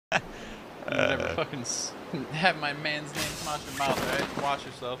You would ever fucking have my man's name come out your mouth, right? Watch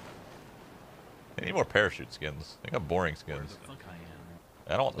yourself. I need more parachute skins. I got boring skins.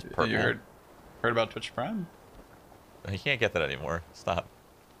 I don't want this purple. You heard about Twitch Prime? You can't get that anymore. Stop.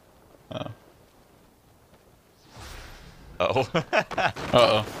 Oh. Uh-oh.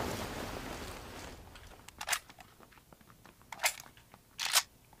 Uh-oh.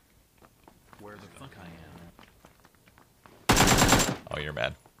 Where the fuck I am? Oh, you're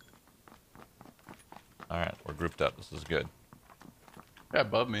mad. Alright, we're grouped up. This is good. Yeah,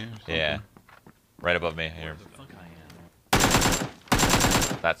 above me. Yeah. Right above me. Here. Where the fuck I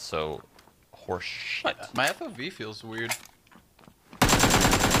am? That's so horse shit. My FOV feels weird.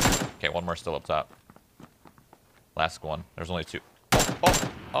 Okay, one more still up top. Last one. There's only two.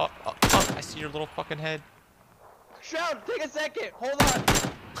 Oh, I see your little fucking head. Shroud, take a second. Hold on.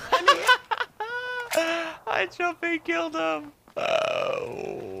 Let me I jumping killed him.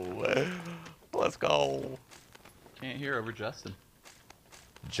 Oh. Let's go. Can't hear over Justin.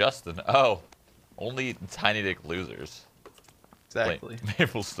 Justin. Oh. Only tiny dick losers. Exactly.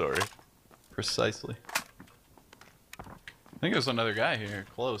 Maple story. Precisely. I think there's another guy here,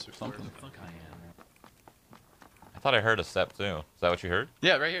 close or something. Where the fuck I am? I thought I heard a step too. Is that what you heard?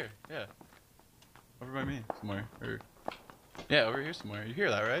 Yeah, right here. Yeah. Over by me somewhere. Or... yeah, over here somewhere. You hear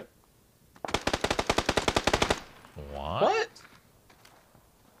that, right? What? What?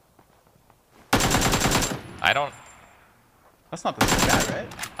 I don't. That's not the same guy, right?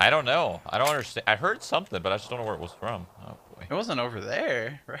 I don't know. I don't understand. I heard something, but I just don't know where it was from. Oh boy. It wasn't over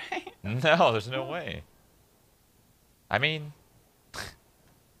there, right? No, there's no way. I mean,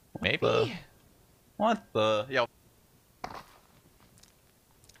 maybe. What the? Yo.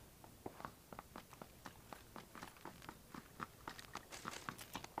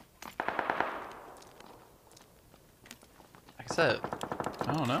 I guess that.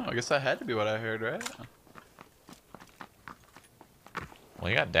 I don't know. I guess that had to be what I heard, right? Well,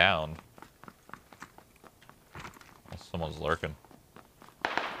 he got down. Someone's lurking.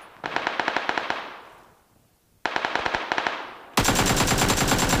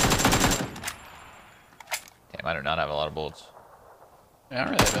 Damn, I do not have a lot of bullets. Yeah, I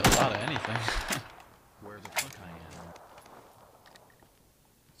don't really have a lot of anything. Where the fuck I am?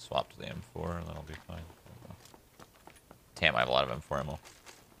 Swap to the M4 and that'll be fine. Damn, I have a lot of M4 ammo.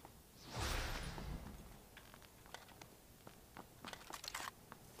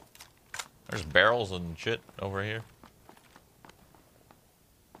 There's barrels and shit over here.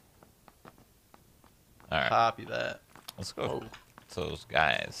 Alright, Copy that. let's go to those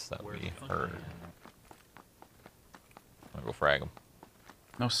guys that Where we the fuck I heard. am? I'm gonna go frag them.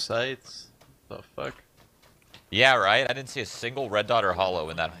 No sights. The fuck? Yeah, right? I didn't see a single red dot or hollow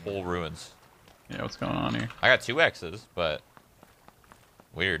in that whole ruins. Yeah, what's going on here? I got 2 X's, but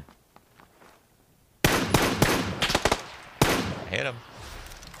weird. I hit him.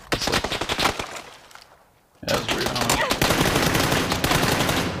 Yeah, that was weird. Huh?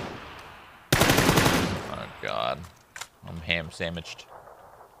 Oh god. I'm ham sandwiched.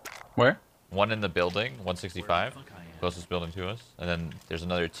 Where? One in the building, 165. Where the fuck I am? Closest building to us. And then there's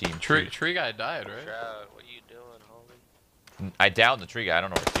another team. Tree guy died, right? Shroud, what you doing, homie? I downed the tree guy. I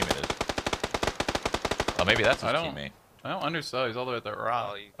don't know where his teammate is. Oh, maybe that's his I don't- teammate. I don't understand. He's all the way at the rock.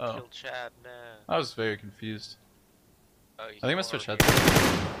 Oh, you Oh, killed Chad now. I was very confused. Oh, you I think I switched heads. heads.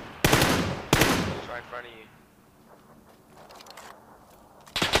 He's right in front of you.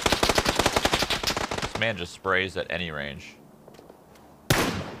 This man just sprays at any range. I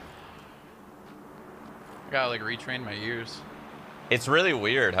gotta like retrain my ears. It's really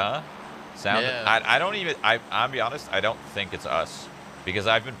weird, huh? Sound. Yeah. I don't even. I'll be honest. I don't think it's us because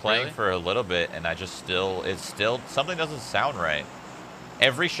I've been playing Really? for a little bit and I just it's still something doesn't sound right.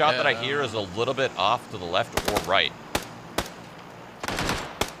 Every shot that I Yeah. hear is a little bit off to the left or right.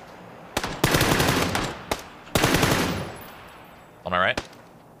 On my right.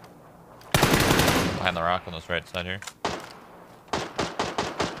 Behind the rock on this right side here.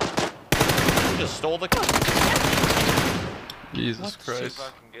 You just stole the kill. Jesus Too Christ.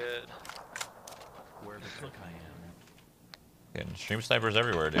 fucking good. Where the fuck I am? Getting stream snipers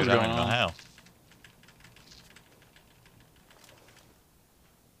everywhere, dude. What's I don't going even know on?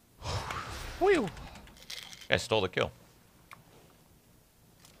 how. Whew. Guy stole the kill.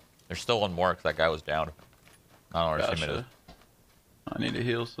 There's still one more because that guy was down. I don't know where his teammate is. Gotcha. I need to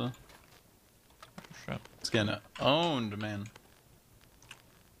heal, so. Shit. It's getting owned, man.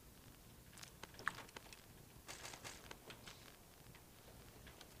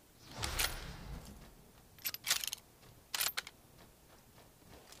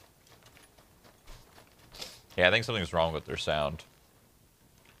 Yeah, I think something's wrong with their sound.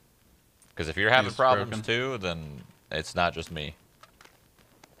 Because if you're having It's problems broken. too, then it's not just me.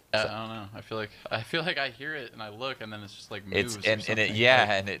 Yeah, I don't know. I feel like I hear it and I look and then it's just like moves It's or and it something. yeah, Like,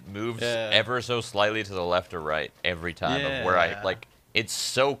 and it moves yeah. ever so slightly to the left or right every time of where I Yeah. like. It's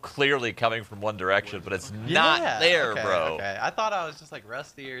so clearly coming from one direction, but it's Yeah. not there, Okay, bro. okay. I thought I was just like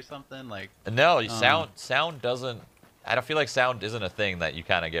rusty or something. Like, No, sound doesn't. I don't feel like sound isn't a thing that you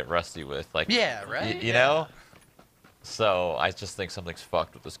kind of get rusty with. Like, yeah, right. you know. So I just think something's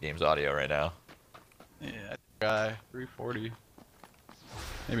fucked with this game's audio right now. Yeah. Guy 340.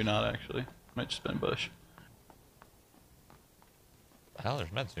 Maybe not actually. Might just been bush. Hell, there's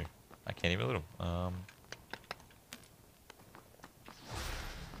meds here. I can't even loot them.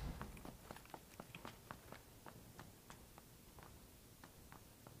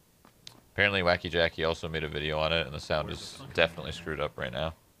 Apparently, Wacky Jackie also made a video on it, and the sound is definitely screwed up right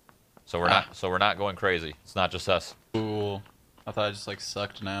now. So we're not going crazy. It's not just us. Cool. I thought I just like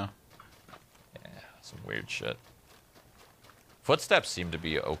sucked now. Yeah, some weird shit. Footsteps seem to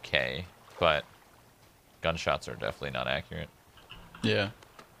be okay, but gunshots are definitely not accurate. Yeah.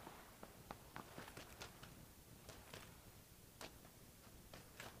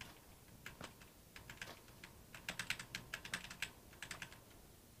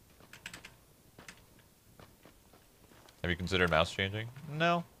 Have you considered mouse changing?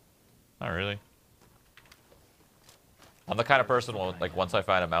 No, not really. I'm the kind of person, like, once I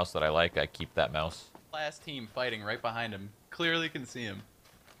find a mouse that I like, I keep that mouse. Last team fighting right behind him. Clearly can see him.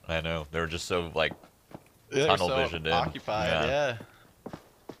 I know. They were just so, like, They're tunnel so visioned in. occupied, yeah.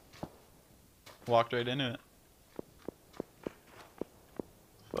 Walked right into it.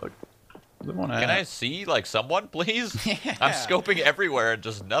 Fuck. Can Can I see, like, someone, please? Yeah. I'm scoping everywhere and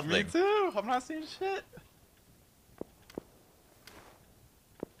just Me nothing. too. I'm not seeing shit.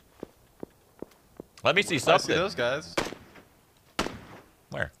 Let me see I something. see those guys.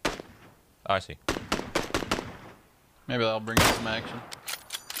 Where? Oh, I see. Maybe that'll bring us some action.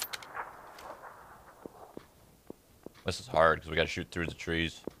 This is hard because we got to shoot through the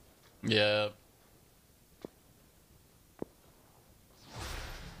trees. Yeah.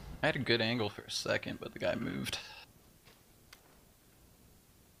 I had a good angle for a second, but the guy moved.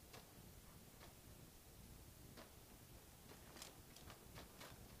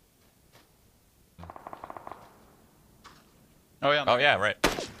 Oh yeah. Oh, yeah, right.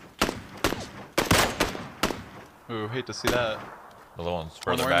 Ooh, hate to see that. The little one's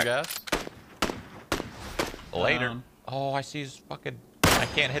One further more in the back. gas. Later. Down. Oh, I see his fucking... I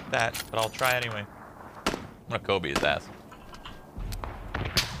can't hit that, but I'll try anyway. I'm gonna Kobe his ass.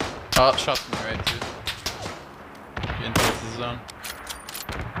 Oh, shot from the right too. Into the zone.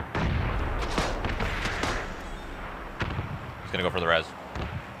 He's gonna go for the res.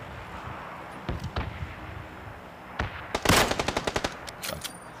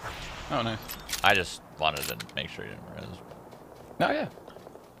 Oh, nice. I just wanted to make sure he didn't res. Oh, yeah.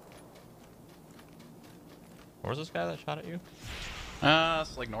 Where was this guy that shot at you?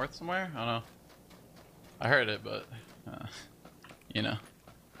 It's like north somewhere? I don't know. I heard it, but, you know.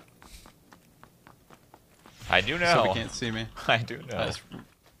 I do know. So he can't see me. I do know. I just-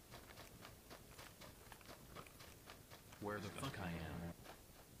 Where the fuck I am?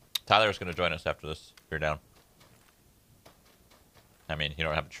 Tyler's gonna join us after this. If you're down. I mean, you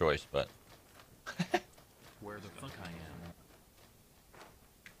don't have a choice, but... Where the fuck I am?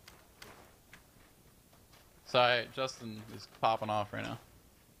 Sorry, Justin is popping off right now.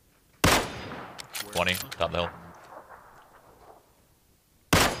 20, top of the hill.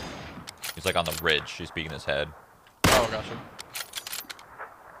 He's like on the ridge. He's peeking his head. Oh, gotcha.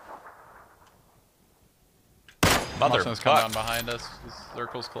 Someone's coming down Motherfucker. behind us. This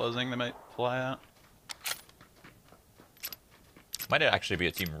circle's closing. They might fly out. Might actually be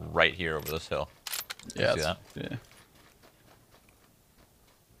a team right here over this hill. Yeah, see that? Yeah.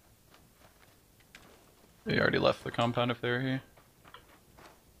 They already left the compound if they were here.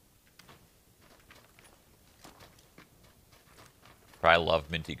 I love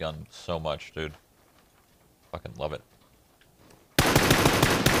Minty Gun so much, dude. Fucking love it.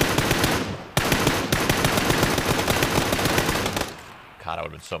 God, I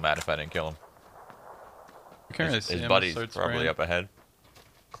would have been so mad if I didn't kill him. You can't really His, see his him, buddy's so it's probably spraying. up ahead.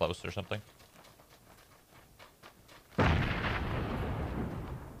 Close or something.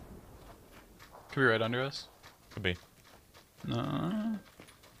 Could be right under us. Could be. No.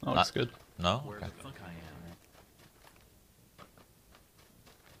 Oh, looks good. No? Where Okay. the fuck I am?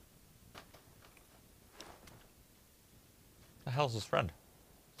 The hell's his friend?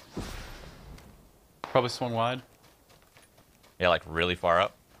 Probably swung wide. Yeah, like really far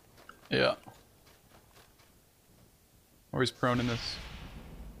up. Yeah. Or he's prone in this.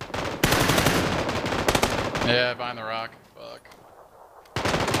 Yeah, behind the rock. Fuck.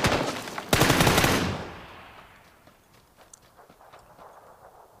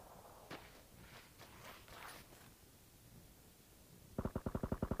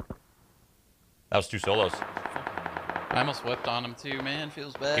 That was 2 solos. I almost whipped on him too, man.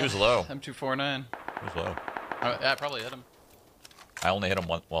 Feels bad. He was low. M249. He was low. Yeah, I probably hit him. I only hit him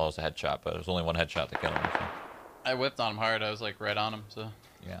one. Well, it was a headshot, but it was only one headshot to kill him. So. I whipped on him hard. I was like right on him, so.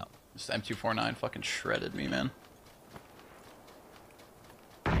 Yeah. Just M249 fucking shredded me, man.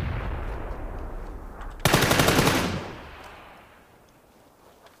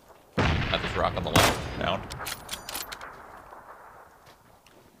 At this rock on the left. Down.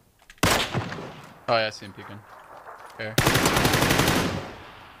 Oh yeah, I see him peeking. Fair.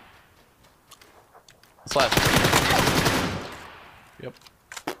 Slash. Yep.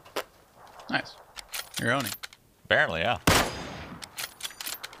 Nice. You're owning. Apparently, yeah.